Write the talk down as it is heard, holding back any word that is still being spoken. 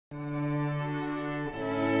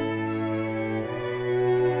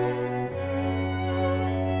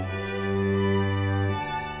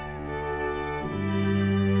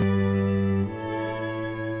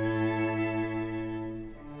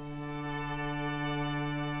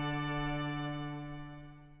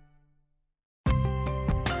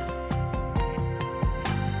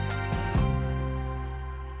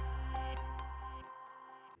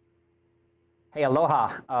Hey,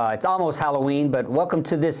 aloha. It's almost Halloween, but welcome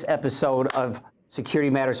to this episode of Security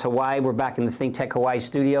Matters Hawaii. We're back in the ThinkTech Hawaii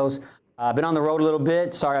studios. Been on the road a little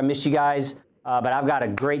bit. Sorry I missed you guys, but I've got a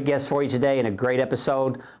great guest for you today and a great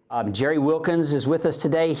episode. Jerry Wilkins is with us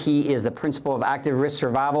today. He is the principal of active risk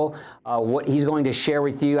survival. What he's going to share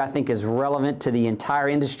with you, I think, is relevant to the entire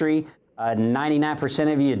industry.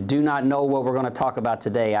 99% of you do not know what we're going to talk about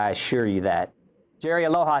today, I assure you that. Jerry,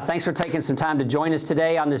 aloha. Thanks for taking some time to join us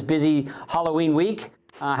today on this busy Halloween week.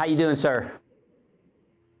 How you doing, sir?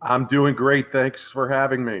 I'm doing great. Thanks for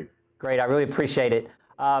having me. Great. I really appreciate it.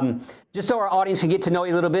 Just so our audience can get to know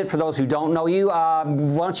you a little bit, for those who don't know you, why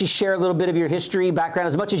don't you share a little bit of your history, background,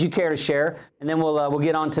 as much as you care to share, and then we'll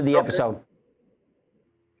get on to the episode.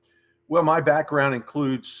 Well, my background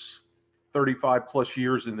includes 35 plus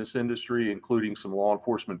years in this industry, including some law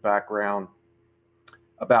enforcement background.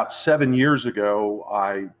 About 7 years ago,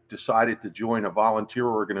 I decided to join a volunteer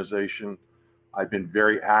organization. I've been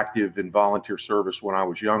very active in volunteer service when I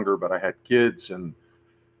was younger, but I had kids, and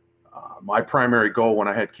my primary goal when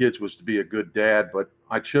I had kids was to be a good dad, but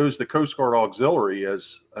I chose the Coast Guard Auxiliary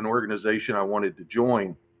as an organization I wanted to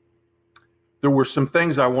join. There were some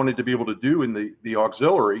things I wanted to be able to do in the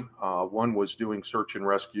auxiliary. One was doing search and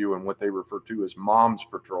rescue and what they refer to as MOMS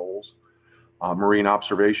patrols. Marine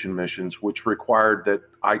observation missions, which required that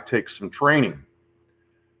I take some training.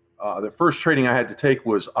 The first training I had to take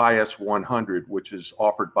was IS 100, which is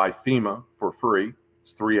offered by FEMA for free.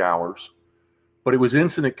 It's 3 hours, but it was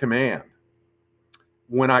incident command.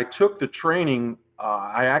 When I took the training,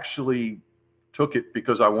 I actually took it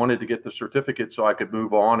because I wanted to get the certificate so I could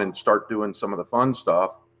move on and start doing some of the fun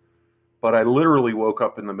stuff. But I literally woke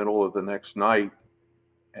up in the middle of the next night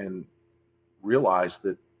and realized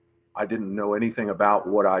that I didn't know anything about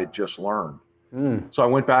what I just learned. So I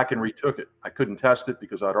went back and retook it. I couldn't test it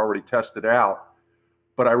because I'd already tested out,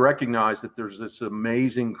 but I recognized that there's this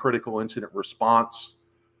amazing critical incident response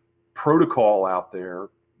protocol out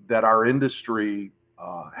there that our industry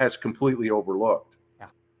has completely overlooked. Yeah.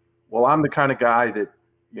 Well, I'm the kind of guy that,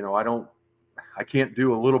 I can't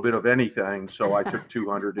do a little bit of anything. So I took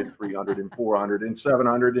 200 and 300 and 400 and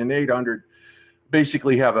 700 and 800,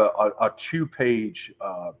 basically have a 2-page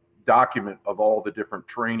document of all the different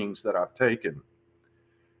trainings that I've taken.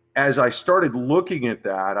 As I started looking at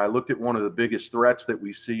that, I looked at one of the biggest threats that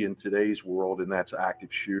we see in today's world, and that's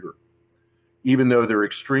active shooter. Even though they're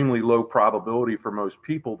extremely low probability for most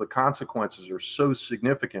people, the consequences are so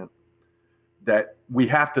significant that we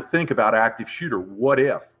have to think about active shooter. What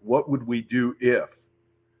if? What would we do if?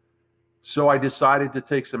 So I decided to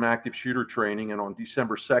take some active shooter training, and on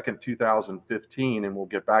December 2nd, 2015, and we'll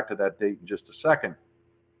get back to that date in just a second,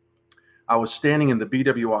 I was standing in the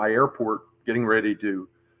BWI airport getting ready to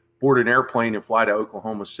board an airplane and fly to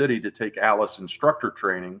Oklahoma City to take ALICE instructor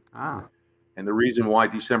training. And the reason why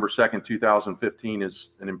December 2nd, 2015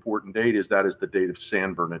 is an important date is that is the date of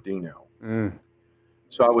San Bernardino.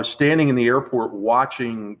 So I was standing in the airport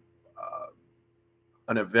watching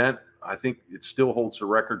an event. I think it still holds the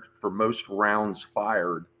record for most rounds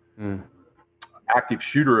fired, active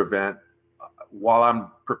shooter event, while I'm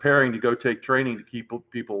preparing to go take training to keep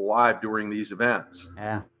people alive during these events.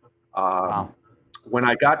 Yeah. Wow. When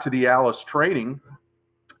I got to the ALICE training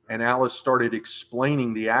and ALICE started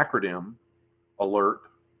explaining the acronym: alert,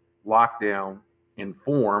 lockdown,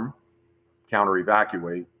 inform, counter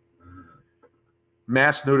evacuate,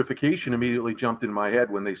 mass notification immediately jumped in my head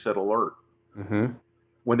when they said alert.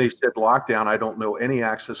 When they said lockdown, I don't know any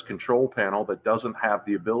access control panel that doesn't have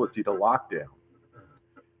the ability to lock down.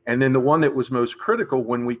 And then the one that was most critical,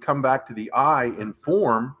 when we come back to the I,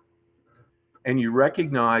 inform, and you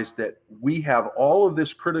recognize that we have all of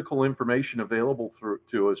this critical information available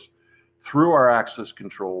to us through our access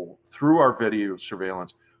control, through our video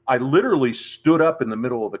surveillance. I literally stood up in the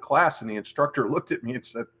middle of the class, and the instructor looked at me and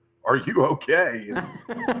said, "Are you okay?"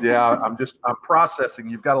 And, yeah, I'm processing.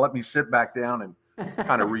 You've got to let me sit back down and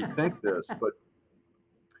kind of rethink this. But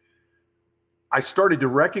I started to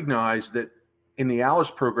recognize that in the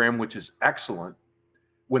ALICE program, which is excellent,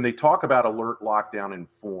 when they talk about alert, lockdown,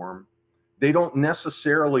 inform, they don't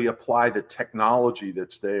necessarily apply the technology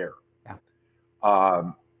that's there.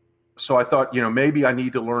 Yeah. So I thought, maybe I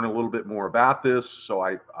need to learn a little bit more about this. So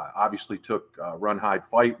I obviously took Run, Hide,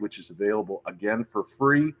 Fight, which is available again for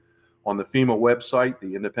free on the FEMA website,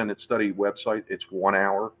 the independent study website. It's 1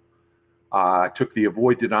 hour. I took the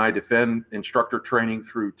Avoid, Deny, Defend instructor training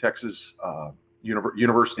through Texas,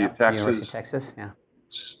 University of Texas. University of Texas, yeah.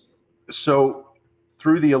 So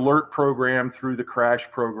through the alert program, through the crash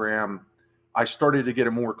program, I started to get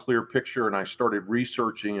a more clear picture, and I started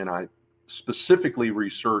researching, and I specifically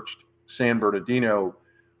researched San Bernardino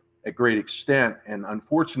at great extent, and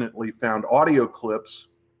unfortunately found audio clips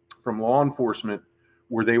from law enforcement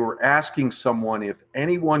where they were asking someone, if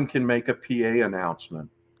anyone can make a PA announcement,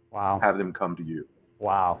 wow, have them come to you.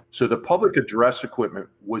 wow. So the public address equipment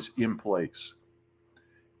was in place.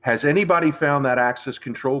 Has anybody found that access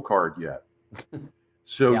control card yet?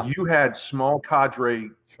 So Yeah. you had small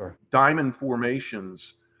cadre Sure. diamond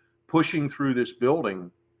formations pushing through this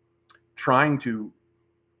building, trying to,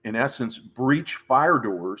 in essence, breach fire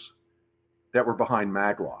doors that were behind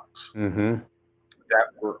maglocks that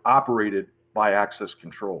were operated by access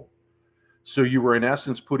control. So you were, in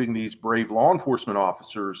essence, putting these brave law enforcement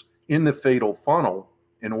officers in the fatal funnel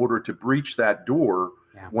in order to breach that door,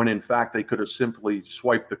 when in fact they could have simply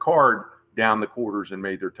swiped the card down the quarters and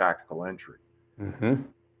made their tactical entry.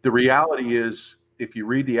 The reality is, if you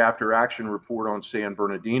read the after action report on San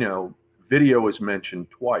Bernardino, video is mentioned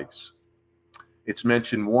twice. It's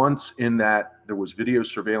mentioned once in that there was video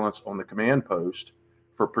surveillance on the command post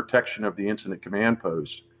for protection of the incident command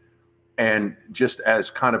post. And just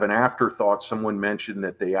as kind of an afterthought, someone mentioned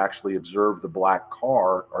that they actually observed the black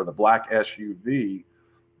car or the black SUV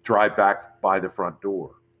drive back by the front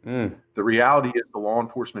door. The reality is the law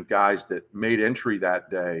enforcement guys that made entry that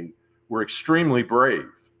day were extremely brave,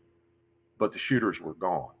 but the shooters were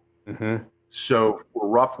gone. So for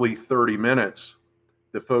roughly 30 minutes,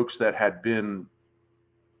 the folks that had been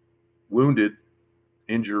wounded,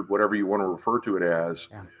 injured, whatever you want to refer to it as,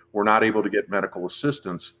 were not able to get medical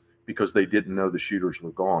assistance because they didn't know the shooters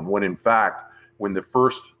were gone. When in fact, when the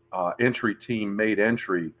first entry team made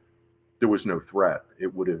entry, there was no threat.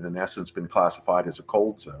 It would have, in essence, been classified as a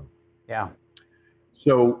cold zone.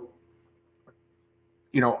 So,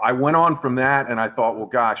 you know, I went on from that and I thought, well,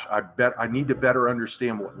 gosh, I need to better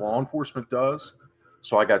understand what law enforcement does.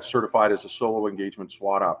 So I got certified as a solo engagement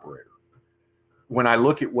SWAT operator. When I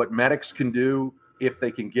look at what medics can do, if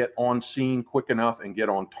they can get on scene quick enough and get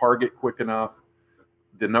on target quick enough,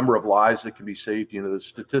 the number of lives that can be saved, you know, the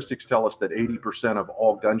statistics tell us that 80% of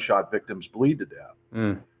all gunshot victims bleed to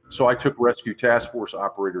death. So I took Rescue Task Force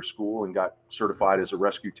Operator School and got certified as a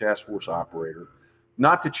Rescue Task Force Operator.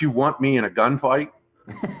 Not that you want me in a gunfight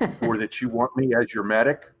or that you want me as your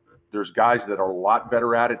medic. There's guys that are a lot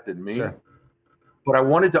better at it than me. But I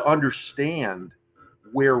wanted to understand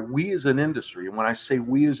where we as an industry, and when I say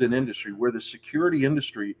we as an industry, where the security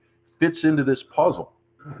industry fits into this puzzle.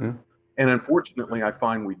 And unfortunately, I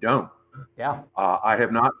find we don't. I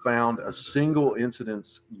have not found a single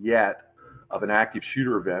incident yet of an active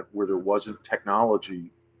shooter event where there wasn't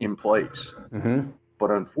technology in place.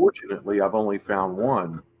 But unfortunately, I've only found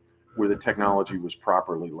one where the technology was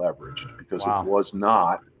properly leveraged, because it was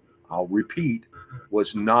not, I'll repeat,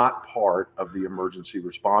 was not part of the emergency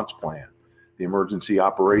response plan, the emergency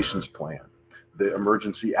operations plan, the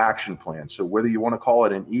emergency action plan. So whether you want to call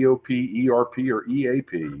it an EOP, ERP, or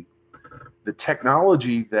EAP, the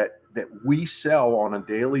technology that we sell on a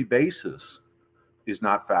daily basis is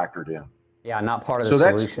not factored in. Not part of the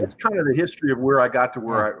solution. That's kind of the history of where I got to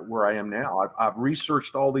where I am now. I've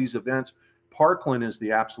researched all these events. Parkland is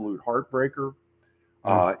the absolute heartbreaker.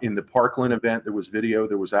 In the Parkland event, there was video,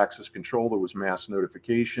 there was access control, there was mass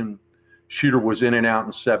notification. Shooter was in and out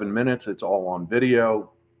in 7 minutes. It's all on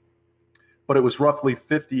video. But it was roughly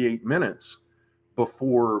 58 minutes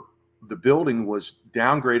before the building was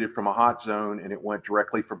downgraded from a hot zone and it went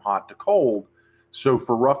directly from hot to cold. So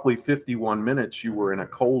for roughly 51 minutes, you were in a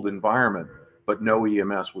cold environment, but no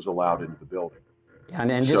EMS was allowed into the building.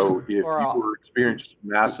 And so if you were experienced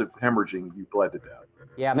massive hemorrhaging, you bled to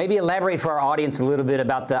death. Maybe elaborate for our audience a little bit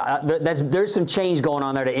about there's some change going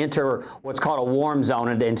on there to enter what's called a warm zone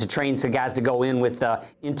and to train some guys to go in with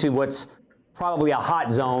into what's probably a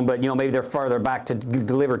hot zone, but you know, maybe they're further back to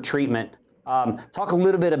deliver treatment. Talk a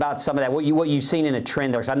little bit about some of that, what you've seen in a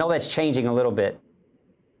trend there, because I know that's changing a little bit.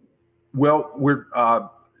 Well,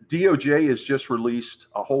 DOJ has just released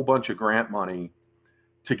a whole bunch of grant money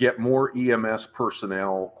to get more EMS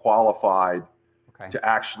personnel qualified to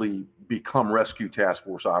actually become rescue task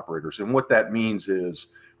force operators. And what that means is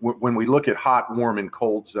when we look at hot, warm, and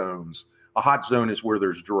cold zones, a hot zone is where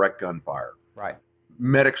there's direct gunfire.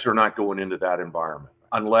 Medics are not going into that environment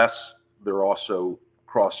unless they're also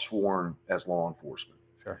cross-sworn as law enforcement.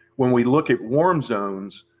 When we look at warm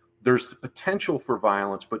zones, there's the potential for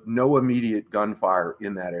violence, but no immediate gunfire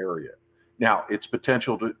in that area. Now, it's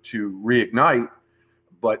potential to reignite,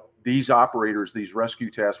 but these operators, these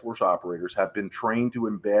rescue task force operators, have been trained to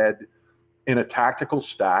embed in a tactical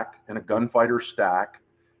stack, in a gunfighter stack,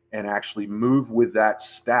 and actually move with that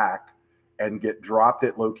stack and get dropped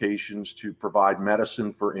at locations to provide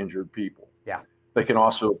medicine for injured people. They can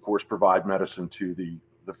also, of course, provide medicine to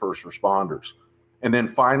the first responders. And then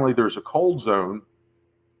finally, there's a cold zone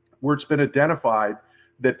where it's been identified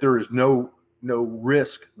that there is no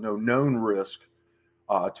risk, no known risk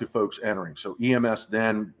to folks entering. So EMS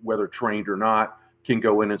then, whether trained or not, can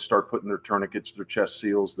go in and start putting their tourniquets, their chest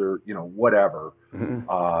seals, their, whatever,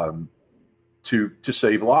 to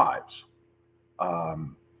save lives.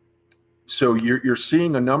 So you're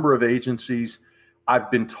seeing a number of agencies.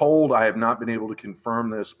 I've been told, I have not been able to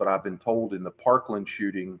confirm this, but I've been told in the Parkland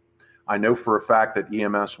shooting, I know for a fact that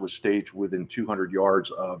EMS was staged within 200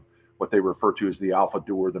 yards of what they refer to as the Alpha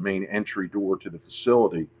door, the main entry door to the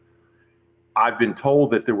facility. I've been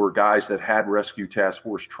told that there were guys that had rescue task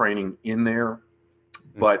force training in there,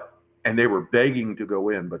 and they were begging to go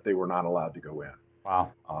in, but they were not allowed to go in.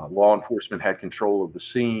 Wow. Law enforcement had control of the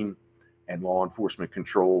scene, and law enforcement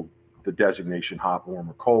controlled the designation hot, warm,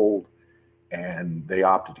 or cold, and they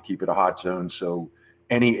opted to keep it a hot zone. So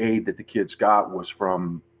any aid that the kids got was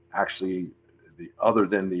from actually other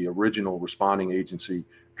than the original responding agency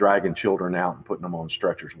dragging children out and putting them on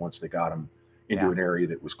stretchers once they got them into an area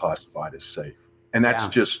that was classified as safe. And that's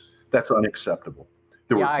that's unacceptable.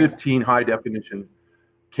 There were 15 high definition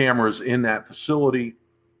cameras in that facility.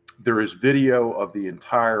 There is video of the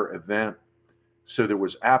entire event. So there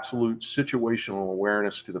was absolute situational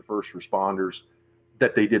awareness to the first responders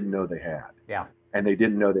that they didn't know they had. Yeah. And they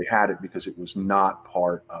didn't know they had it because it was not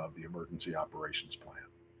part of the emergency operations plan.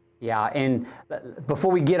 Yeah, and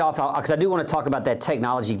before we get off, because I do want to talk about that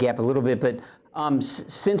technology gap a little bit, but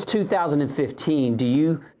since 2015,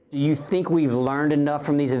 do you think we've learned enough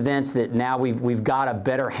from these events that now we've got a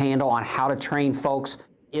better handle on how to train folks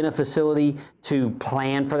in a facility to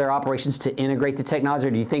plan for their operations, to integrate the technology,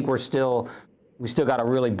 or do you think we still got a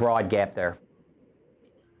really broad gap there?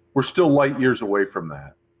 We're still light years away from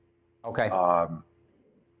that. Okay.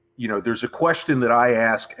 There's a question that I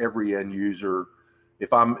ask every end user.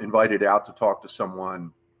 If I'm invited out to talk to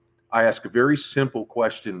someone, I ask a very simple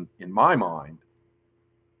question in my mind,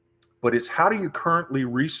 but it's how do you currently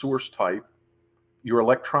resource type your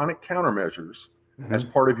electronic countermeasures as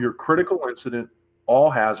part of your critical incident all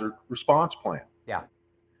hazard response plan? Yeah.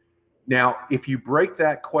 Now, if you break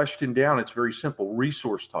that question down, it's very simple,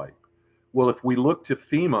 resource type. Well, if we look to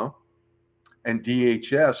FEMA and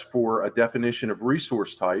DHS for a definition of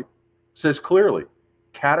resource type, it says clearly,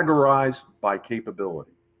 categorize by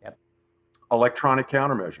capability. Yep. Electronic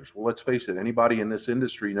countermeasures. Well, let's face it, anybody in this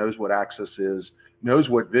industry knows what access is, knows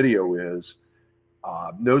what video is,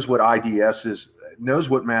 knows what IDS is, knows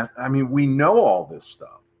what mass. I mean, we know all this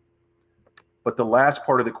stuff. But the last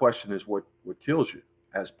part of the question is what kills you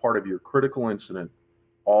as part of your critical incident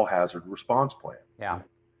all hazard response plan. Yeah.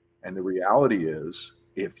 And the reality is,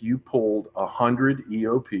 if you pulled 100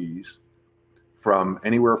 EOPs from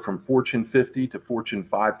anywhere from Fortune 50 to Fortune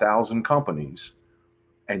 5,000 companies,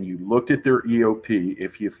 and you looked at their EOP,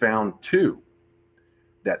 if you found 2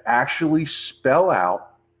 that actually spell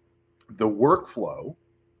out the workflow,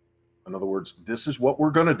 in other words, this is what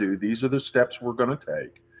we're going to do, these are the steps we're going to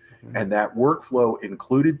take, and that workflow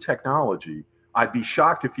included technology, I'd be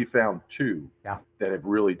shocked if you found 2 that have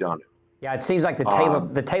really done it. Yeah, it seems like the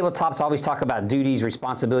tabletops always talk about duties,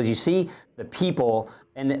 responsibilities. You see the people,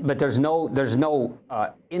 but there's no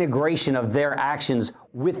integration of their actions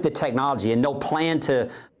with the technology, and no plan for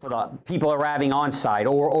the people arriving on site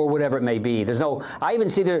or whatever it may be. There's no. I even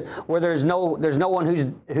see where there's no one who's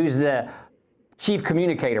the chief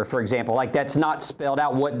communicator, for example. Like, that's not spelled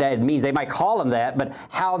out what that means. They might call them that, but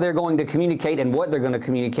how they're going to communicate and what they're going to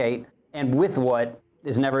communicate and with what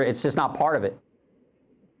is never. It's just not part of it.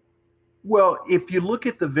 Well, if you look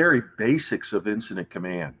at the very basics of incident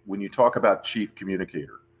command, when you talk about chief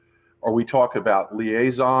communicator, are we talking about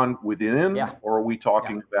liaison within, or are we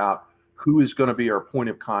talking about who is going to be our point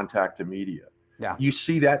of contact to media? Yeah. You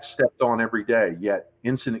see that stepped on every day, yet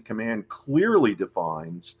incident command clearly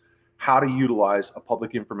defines how to utilize a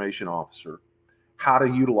public information officer, how to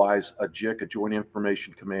utilize a JIC, a Joint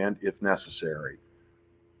Information Command, if necessary.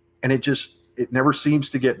 And it never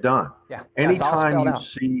seems to get done. Yeah. Anytime you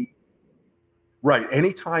see... Right.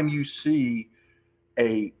 Anytime you see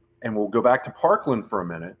and we'll go back to Parkland for a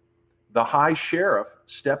minute, the high sheriff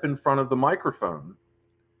step in front of the microphone,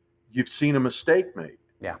 you've seen a mistake made.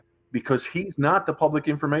 Yeah. Because he's not the public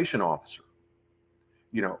information officer.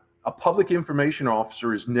 A public information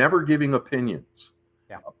officer is never giving opinions.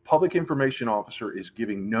 Yeah. A public information officer is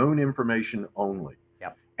giving known information only.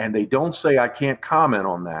 Yeah. And they don't say, I can't comment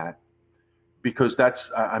on that. Because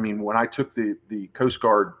that's, when I took the Coast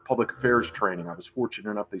Guard public affairs training, I was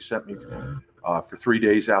fortunate enough, they sent me for 3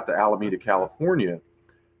 days out to Alameda, California.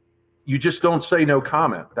 You just don't say no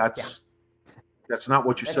comment. That's not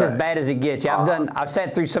what you say. That's as bad as it gets. Yeah, I've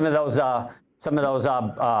sat through some of those some of those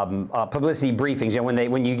publicity briefings,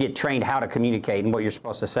 when you get trained how to communicate and what you're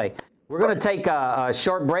supposed to say. We're going to take a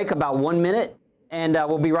short break, about 1 minute, and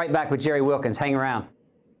we'll be right back with Jerry Wilkins. Hang around.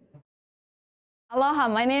 Aloha,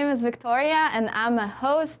 my name is Victoria, and I'm a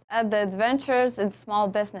host at the Adventures in Small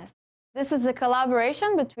Business. This is a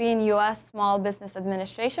collaboration between U.S. Small Business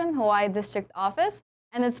Administration, Hawaii District Office,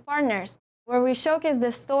 and its partners, where we showcase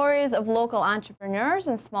the stories of local entrepreneurs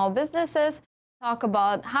and small businesses, talk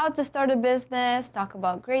about how to start a business, talk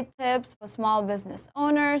about great tips for small business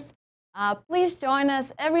owners. Please join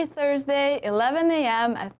us every Thursday, 11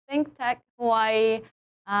 a.m. at ThinkTech Hawaii.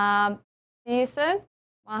 See you soon.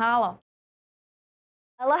 Mahalo.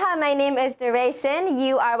 Aloha, my name is Duration.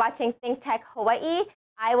 You are watching ThinkTech Hawaii.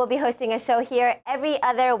 I will be hosting a show here every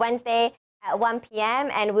other Wednesday at 1 p.m.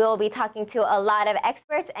 and we will be talking to a lot of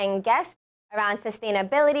experts and guests around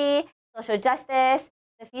sustainability, social justice,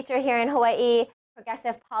 the future here in Hawaii,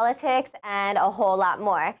 progressive politics, and a whole lot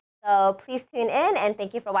more. So please tune in, and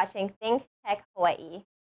thank you for watching ThinkTech Hawaii.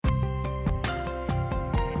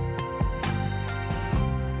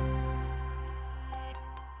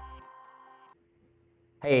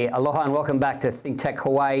 Hey, aloha and welcome back to ThinkTech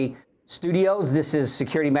Hawaii Studios. This is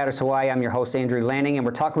Security Matters Hawaii. I'm your host, Andrew Lanning, and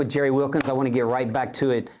we're talking with Jerry Wilkins. I want to get right back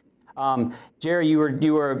to it. Jerry, you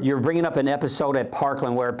were bringing up an episode at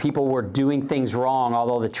Parkland where people were doing things wrong,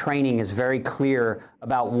 although the training is very clear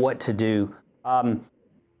about what to do.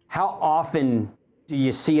 How often do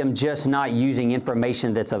you see them just not using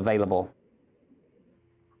information that's available?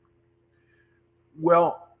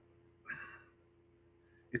 Well,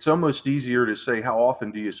 it's almost easier to say how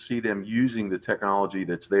often do you see them using the technology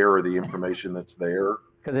that's there or the information that's there.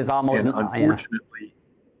 Because it's almost, and unfortunately,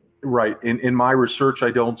 right, in my research,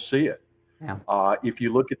 I don't see it. Yeah. If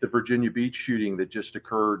you look at the Virginia Beach shooting that just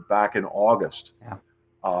occurred back in August,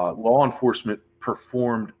 law enforcement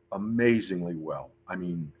performed amazingly well. I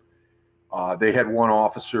mean, they had one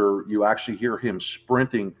officer, you actually hear him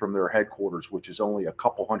sprinting from their headquarters, which is only a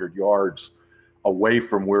couple hundred yards away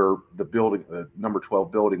from where the building, the number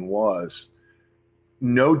 12 building was.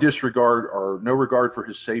 No disregard or no regard for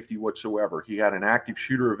his safety whatsoever. He had an active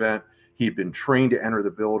shooter event. He'd been trained to enter the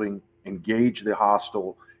building, engage the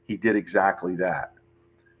hostile. He did exactly that.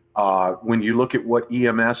 When you look at what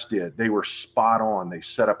EMS did, they were spot on. They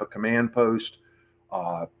set up a command post,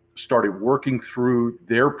 started working through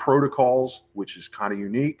their protocols, which is kind of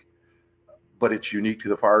unique, but it's unique to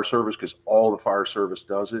the fire service because all the fire service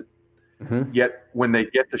does it. Mm-hmm. Yet when they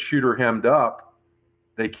get the shooter hemmed up,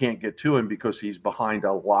 they can't get to him because he's behind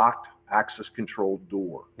a locked access control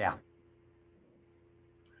door. Yeah.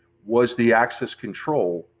 Was the access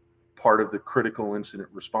control part of the critical incident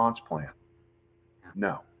response plan?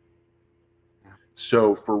 No. Yeah.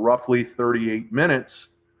 So for roughly 38 minutes,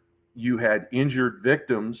 you had injured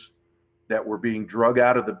victims that were being drug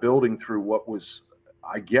out of the building through what was,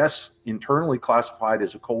 I guess, internally classified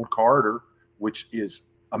as a cold corridor, which is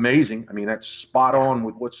amazing. I mean, that's spot on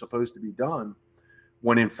with what's supposed to be done,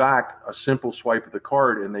 when in fact, a simple swipe of the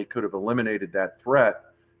card and they could have eliminated that threat,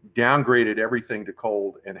 downgraded everything to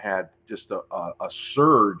cold, and had just a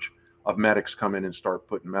surge of medics come in and start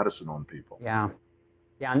putting medicine on people. Yeah.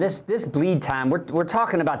 Yeah, and this bleed time, we're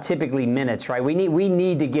talking about typically minutes, right? We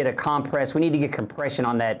need to get a compress. We need to get compression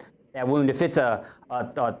on that wound. If it's a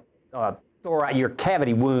your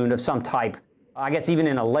cavity wound of some type, I guess even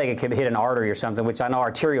in a leg, it could hit an artery or something, which I know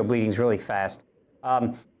arterial bleeding is really fast.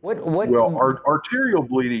 Well, arterial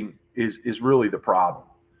bleeding is really the problem.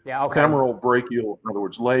 Yeah, okay. Femoral, brachial, in other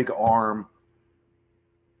words, leg, arm.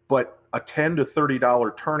 But a $10 to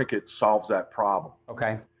 $30 tourniquet solves that problem.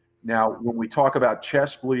 Okay. Now, when we talk about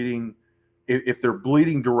chest bleeding, if they're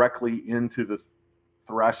bleeding directly into the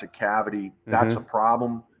thoracic cavity, that's a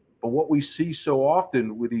problem. But what we see so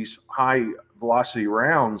often with these high velocity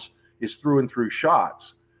rounds is through and through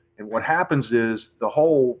shots. And what happens is the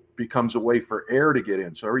hole becomes a way for air to get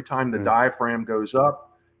in. So every time the diaphragm goes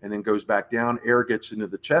up and then goes back down, air gets into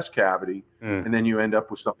the chest cavity, and then you end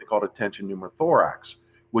up with something called a tension pneumothorax,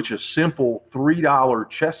 which is simple $3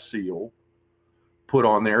 chest seal put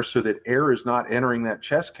on there so that air is not entering that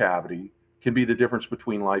chest cavity, can be the difference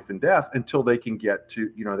between life and death until they can get to,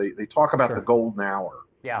 they talk about the golden hour.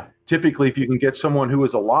 Yeah. Typically, if you can get someone who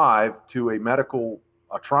is alive to a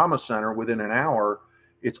trauma center within an hour,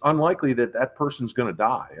 it's unlikely that that person's going to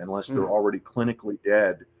die unless they're already clinically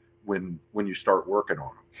dead when you start working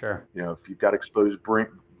on them. Sure. If you've got exposed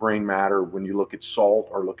brain matter, when you look at SALT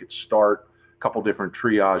or look at START, a couple different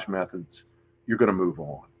triage methods, you're going to move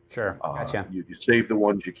on. Sure. Gotcha. You save the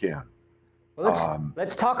ones you can. Well,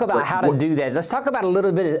 let's talk about how to do that. Let's talk about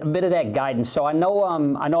a bit of that guidance. So I know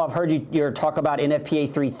I've heard your talk about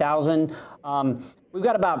NFPA 3000. We've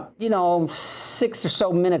got about 6 or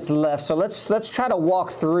so minutes left. So let's try to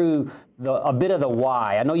walk through a bit of the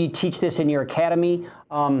why. I know you teach this in your academy.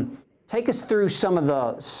 Take us through some of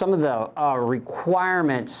the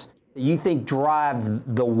requirements that you think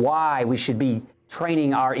drive the why we should be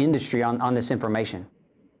training our industry on this information.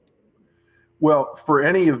 Well, for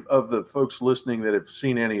any of the folks listening that have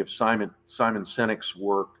seen any of Simon Sinek's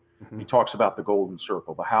work, he talks about the golden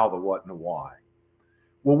circle, the how, the what, and the why.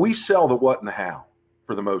 Well, we sell the what and the how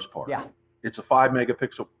for the most part. Yeah. It's a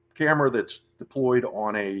 5-megapixel camera that's deployed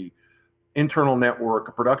on a internal network,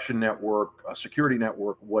 a production network, a security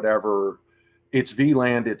network, whatever. It's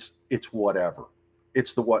VLAN, it's whatever.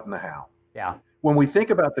 It's the what and the how. Yeah. When we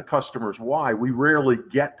think about the customer's why, we rarely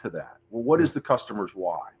get to that. Well, what is the customer's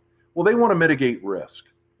why? Well, they want to mitigate risk.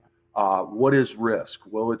 What is risk?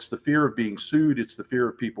 Well, it's the fear of being sued. It's the fear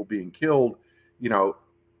of people being killed.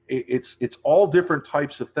 It's all different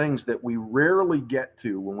types of things that we rarely get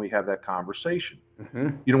to when we have that conversation.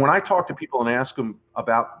 When I talk to people and ask them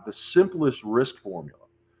about the simplest risk formula,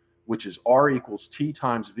 which is R equals T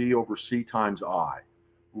times V over C times I,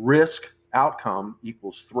 risk outcome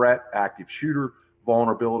equals threat, active shooter,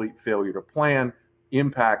 vulnerability, failure to plan,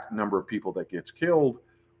 impact, number of people that gets killed,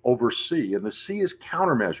 over C, and the C is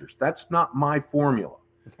countermeasures. That's not my formula.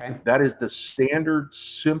 Okay. That is the standard,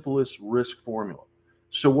 simplest risk formula.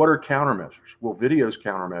 So what are countermeasures? Well, video's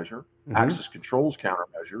countermeasure, access control's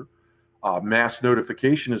countermeasure, mass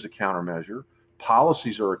notification is a countermeasure,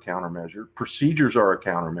 policies are a countermeasure, procedures are a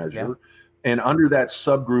countermeasure, and under that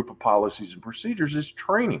subgroup of policies and procedures is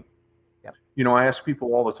training. Yep. I ask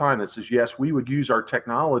people all the time that says, yes, we would use our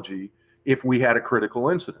technology if we had a critical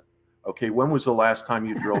incident. Okay, when was the last time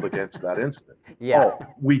you drilled against that incident? Yeah. Oh,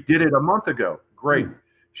 we did it a month ago. Great.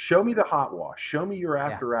 Show me the hot wash. Show me your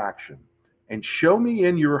after action. And show me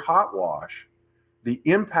in your hot wash the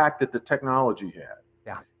impact that the technology had.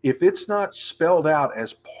 Yeah. If it's not spelled out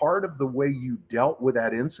as part of the way you dealt with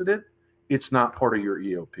that incident, it's not part of your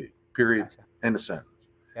EOP, period, Gotcha. End of sentence.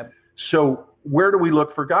 Yep. So where do we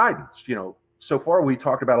look for guidance? So far we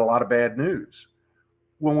talked about a lot of bad news.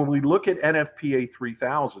 When we look at NFPA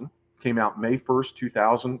 3000, came out May 1st,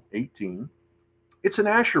 2018. It's an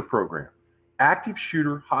ASHER program, Active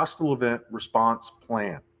Shooter Hostile Event Response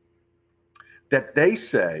Plan, that they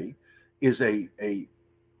say is a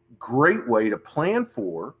great way to plan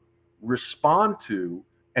for, respond to,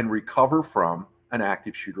 and recover from an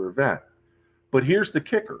active shooter event. But here's the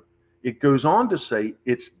kicker. It goes on to say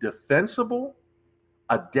it's defensible,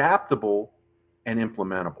 adaptable, and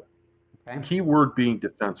implementable. Okay. Key word being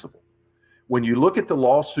defensible. When you look at the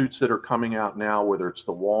lawsuits that are coming out now, whether it's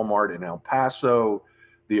the Walmart in El Paso,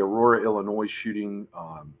 the Aurora, Illinois shooting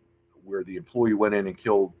where the employee went in and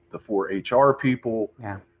killed the 4 HR people,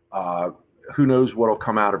 who knows what will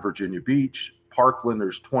come out of Virginia Beach. Parkland,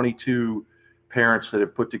 there's 22 parents that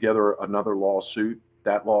have put together another lawsuit.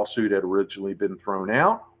 That lawsuit had originally been thrown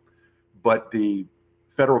out, but the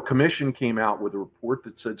federal commission came out with a report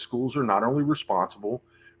that said schools are not only responsible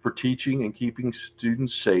for teaching and keeping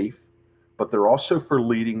students safe, but they're also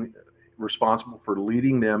responsible for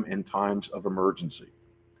leading them in times of emergency.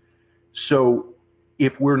 So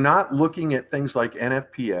if we're not looking at things like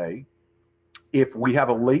NFPA, if we have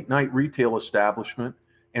a late night retail establishment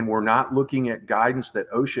and we're not looking at guidance that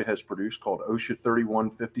OSHA has produced called OSHA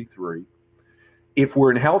 3153, if we're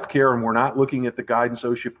in healthcare and we're not looking at the guidance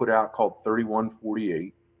OSHA put out called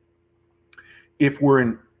 3148, if we're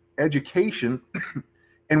in education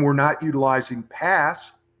and we're not utilizing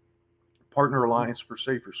PASS, Partner Alliance for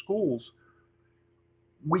Safer Schools,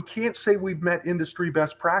 we can't say we've met industry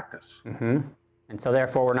best practice. And so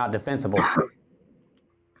therefore we're not defensible.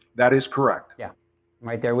 That is correct. Yeah, I'm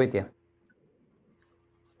right there with you.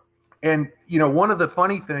 And one of the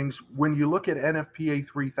funny things, when you look at NFPA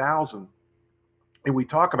 3000, and we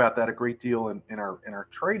talk about that a great deal in our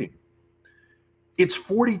training, it's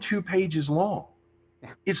 42 pages long.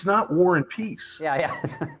 Yeah. It's not War and Peace. Yeah.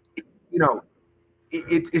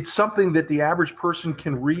 It's something that the average person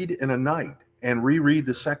can read in a night and reread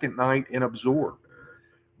the second night and absorb.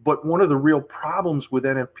 But one of the real problems with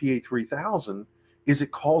NFPA 3000 is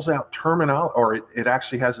it calls out terminology, or it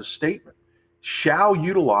actually has a statement, shall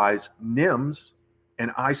utilize NIMS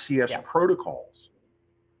and ICS protocols.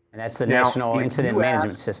 And that's the National Incident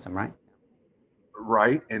Management System, right?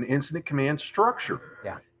 Right, and incident command structure.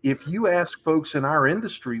 Yeah. If you ask folks in our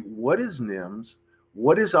industry, what is NIMS,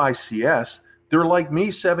 what is ICS, they're like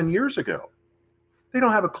me 7 years ago. They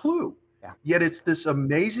don't have a clue. Yeah. Yet it's this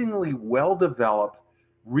amazingly well-developed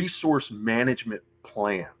resource management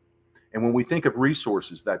plan. And when we think of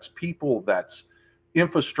resources, that's people, that's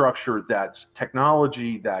infrastructure, that's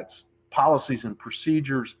technology, that's policies and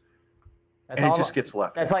procedures, and it just gets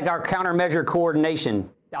left. That's like our countermeasure coordination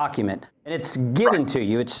document, and it's given to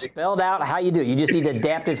you. It's spelled out how you do it. You just need to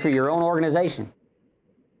adapt it for your own organization.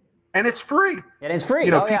 And it's free. And it's free.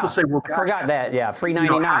 You know, people say, well, I forgot that. Yeah, free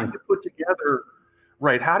 99. You know, how do you put together,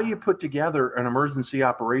 right, how do you put together an emergency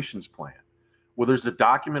operations plan? Well, there's a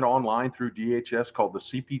document online through DHS called the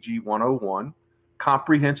CPG 101,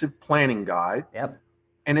 Comprehensive Planning Guide. Yep.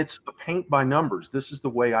 And it's a paint by numbers. This is the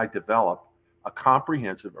way I develop a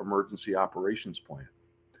comprehensive emergency operations plan.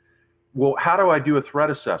 Well, how do I do a threat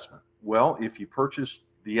assessment? Well, if you purchase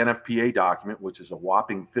the NFPA document, which is a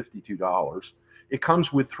whopping $52, it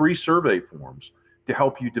comes with 3 survey forms to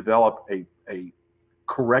help you develop a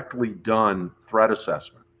correctly done threat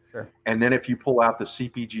assessment. Sure. And then if you pull out the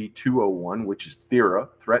CPG 201, which is THERA,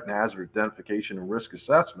 Threat and Hazard Identification and Risk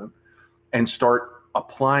Assessment, and start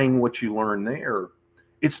applying what you learn there,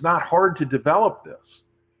 it's not hard to develop this.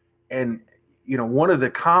 And, you know, one of the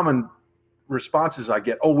common responses I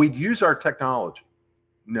get, oh, we'd use our technology.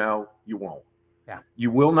 No, you won't. Yeah.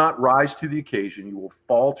 You will not rise to the occasion. You will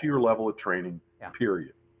fall to your level of training,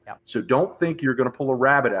 period. Yeah. So don't think you're going to pull a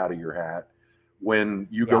rabbit out of your hat when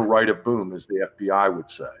you go right a boom, as the FBI would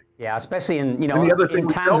say. Yeah, especially in, you know, in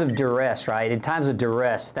times of duress, right? In times of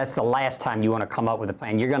duress, that's the last time you want to come up with a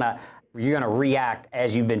plan. You're gonna react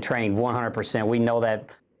as you've been trained 100%. We know that.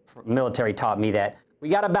 Military taught me that. We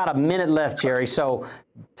got about a minute left, Jerry, so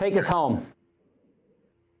take us home.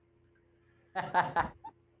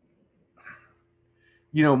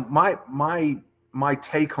 You know, my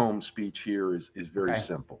take-home speech here is very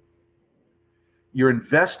simple. You're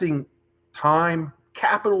investing time,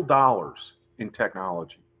 capital dollars in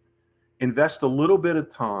technology. Invest a little bit of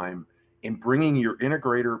time in bringing your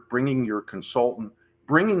integrator, bringing your consultant,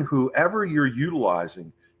 bringing whoever you're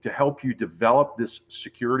utilizing to help you develop this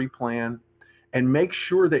security plan, and make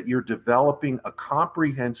sure that you're developing a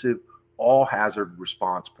comprehensive all-hazard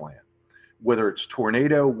response plan. Whether it's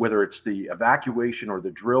tornado, whether it's the evacuation or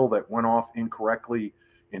the drill that went off incorrectly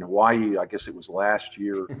in Hawaii, I guess it was last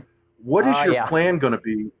year. What is your plan going to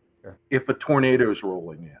be if a tornado is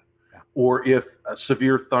rolling in, or if a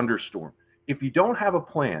severe thunderstorm? If you don't have a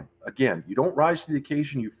plan, again, you don't rise to the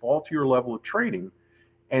occasion, you fall to your level of training.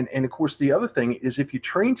 And of course, the other thing is, if you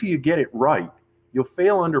train till you get it right, you'll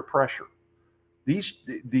fail under pressure.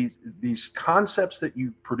 These concepts that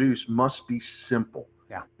you produce must be simple.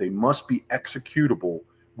 Yeah. They must be executable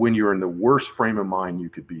when you're in the worst frame of mind you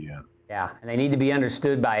could be in. Yeah, and they need to be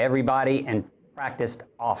understood by everybody and practiced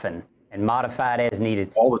often and modified as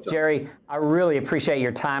needed. All the time. Jerry, I really appreciate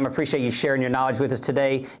your time. I appreciate you sharing your knowledge with us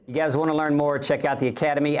today. You guys want to learn more, check out the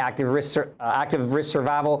Academy, Active Risk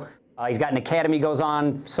Survival. He's got an academy goes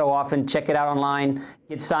on so often. Check it out online.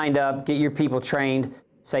 Get signed up. Get your people trained.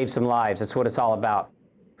 Save some lives. That's what it's all about.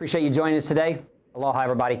 Appreciate you joining us today. Aloha,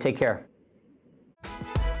 everybody. Take care.